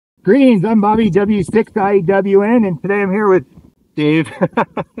Greetings, I'm Bobby W6IWN, and today I'm here with Dave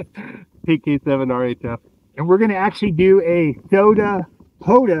KK7RHF. And we're going to actually do a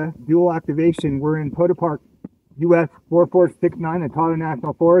POTA dual activation. We're in POTA US-4469 at POTA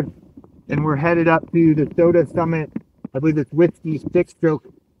National Forest, and we're headed up to the SOTA Summit. I believe it's Whiskey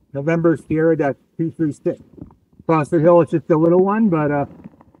 6-stroke November Sierra 236. Across the hill, it's just a little one, but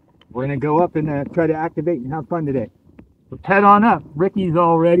we're going to go up and try to activate and have fun today. Let's head on up. Ricky's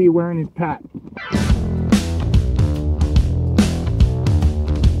already wearing his pack.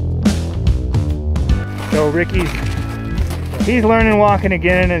 So he's learning walking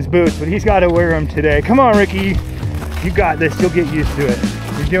again in his boots, but he's got to wear them today. Come on, Ricky. You got this. You'll get used to it.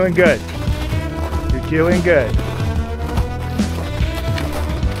 You're doing good. You're doing good.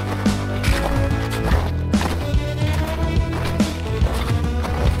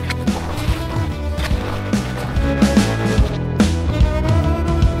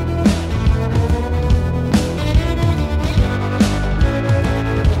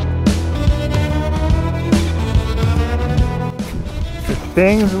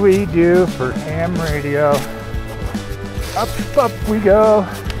 Things we do for ham radio. Up we go.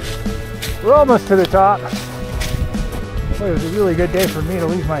 We're almost to the top. Boy, it was a really good day for me to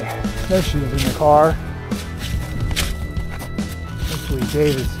leave my snowshoes in the car. Hopefully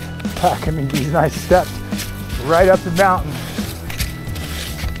Dave is packing me these nice steps right up the mountain.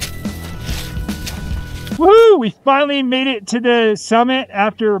 Woohoo! We finally made it to the summit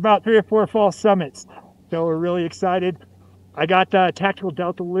after about 3 or 4 false summits. So we're really excited. I got the tactical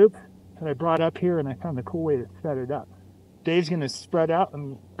delta loop that I brought up here, and I found a cool way to set it up. Dave's going to spread out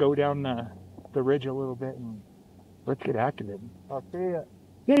and go down the ridge a little bit, and let's get activated. I'll see ya.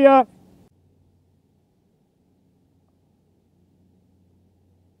 See ya!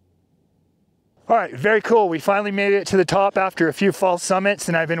 All right, very cool. We finally made it to the top after a few false summits,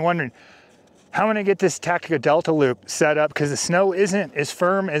 and I've been wondering, how am I going to get this tactical delta loop set up? Because the snow isn't as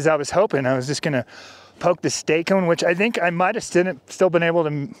firm as I was hoping. I was just going to poke the stake cone, which I think I might have still been able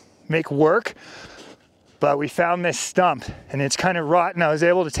to make work, but we found this stump and it's kind of rotten. I was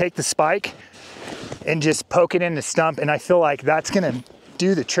able to take the spike and just poke it in the stump, and I feel like that's gonna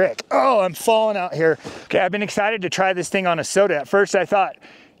do the trick. Oh, I'm falling out here. Okay, I've been excited to try this thing on a SOTA. At first I thought,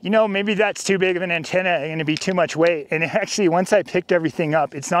 you know, maybe that's too big of an antenna and gonna be too much weight, and actually once I picked everything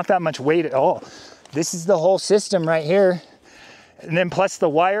up, it's not that much weight at all. This is the whole system right here, and then plus the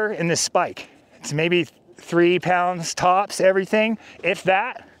wire and the spike. It's maybe 3 pounds tops, everything, if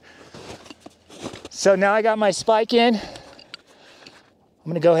that. So now I got my spike in. I'm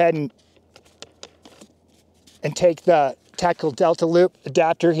gonna go ahead and take the tactical delta loop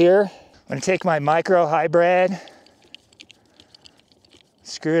adapter here. I'm gonna take my micro hybrid,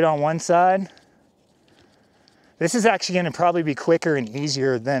 screw it on one side. This is actually gonna probably be quicker and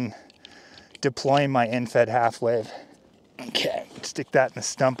easier than deploying my end-fed half wave. Okay, stick that in the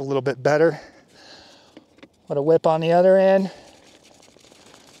stump a little bit better. Put a whip on the other end.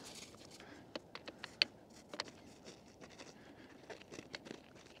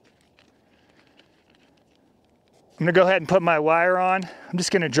 I'm gonna go ahead and put my wire on. I'm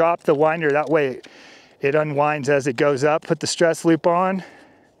just gonna drop the winder, that way it unwinds as it goes up. Put the stress loop on,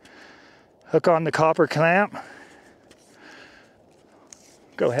 hook on the copper clamp.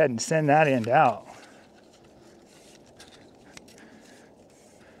 Go ahead and send that end out.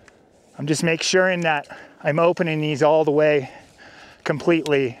 I'm just making sure that I'm opening these all the way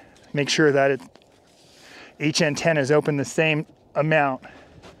completely. Make sure that each antenna is open the same amount.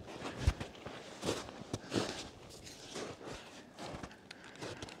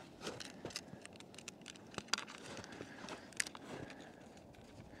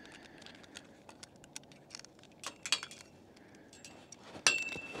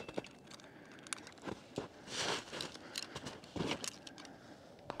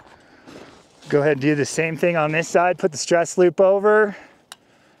 Go ahead and do the same thing on this side. Put the stress loop over.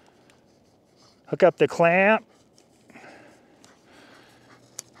 Hook up the clamp.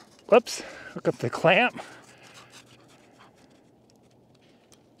 Whoops, hook up the clamp.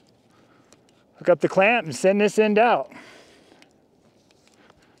 Hook up the clamp and send this end out.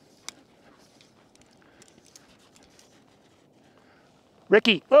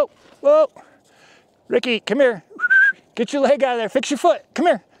 Ricky, whoa, whoa. Ricky, come here. Get your leg out of there, fix your foot, come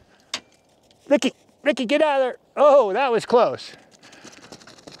here. Ricky, get out of there. Oh, that was close.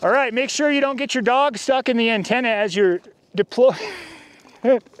 All right, make sure you don't get your dog stuck in the antenna as you're deploying.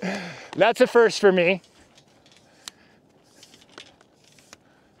 That's a first for me.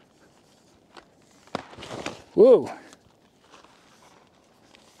 Whoa.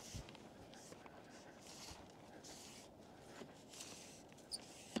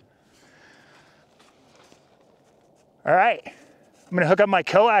 All right, I'm gonna hook up my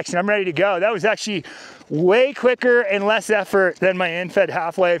coax and I'm ready to go. That was actually way quicker and less effort than my in-fed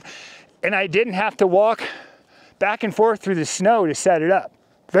half wave. And I didn't have to walk back and forth through the snow to set it up.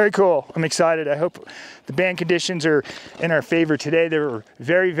 Very cool. I'm excited. I hope the band conditions are in our favor today. They were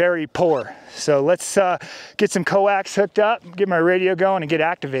very, very poor. So let's get some coax hooked up, get my radio going and get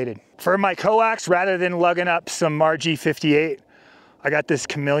activated. For my coax, rather than lugging up some RG58, I got this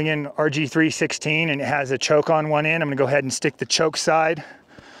Chameleon RG316 and it has a choke on one end. I'm gonna go ahead and stick the choke side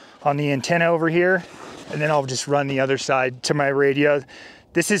on the antenna over here, and then I'll just run the other side to my radio.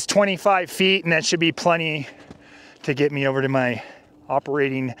 This is 25 feet and that should be plenty to get me over to my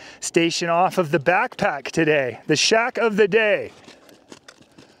operating station off of the backpack today, the shack of the day.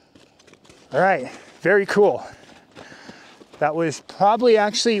 All right, very cool. That was probably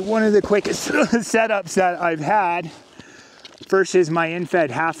actually one of the quickest setups that I've had versus my in-fed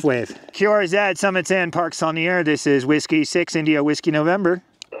half wave. QRZ, Summits and Parks on the air. This is Whiskey 6 India Whiskey November.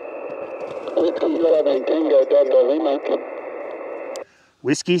 Whiskey 7 Tango Delta Lima.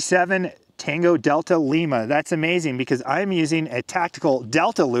 Whiskey 7 Tango Delta Lima. That's amazing because I'm using a tactical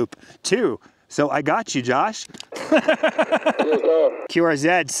Delta loop too. So I got you, Josh.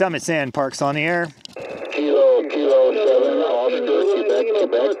 QRZ, Summits and Parks on the air. Kilo 7,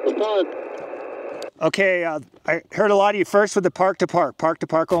 Oscar, Quebec. Okay, I heard a lot of you first with the park to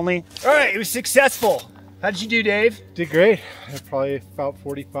park only. All right, it was successful. How did you do, Dave? Did great. I probably about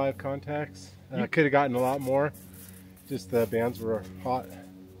 45 contacts. Could have gotten a lot more. Just the bands were hot.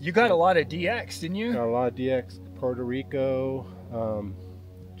 You got a lot of DX, didn't you? Got a lot of DX, Puerto Rico,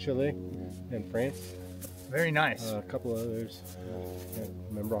 Chile, and France. Very nice. A couple others. Can't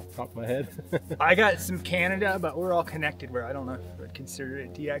remember off the top of my head. I got some Canada, but we're all connected where I don't know if I would consider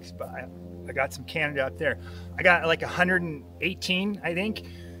it DX, but I got some Canada up there. I got like 118, I think.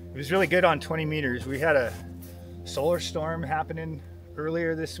 It was really good on 20 meters. We had a solar storm happening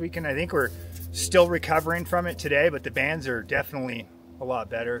earlier this weekend. I think we're still recovering from it today, but the bands are definitely a lot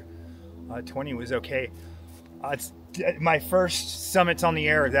better. 20 was okay. It's my first summits on the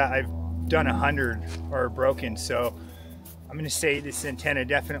air that I've done 100 are broken, so I'm gonna say this antenna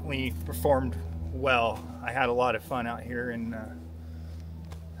definitely performed well. I had a lot of fun out here. And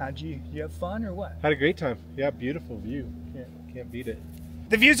how'd you have fun or what? Had a great time. Yeah, beautiful view. Can't beat it.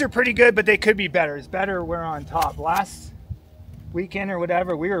 The views are pretty good, but they could be better. It's better we're on top. Last weekend or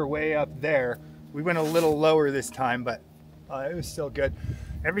whatever, we were way up there. We went a little lower this time, but it was still good.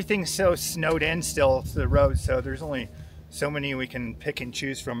 Everything's so snowed in still to the road, so there's only so many we can pick and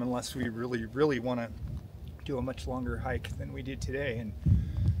choose from unless we really want to do a much longer hike than we did today. And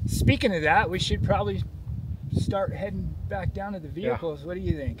speaking of that, we should probably start heading back down to the vehicles. Yeah. What do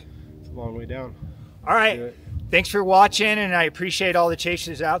you think? It's a long way down. All right. Thanks for watching, and I appreciate all the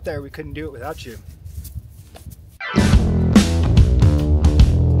chasers out there. We couldn't do it without you.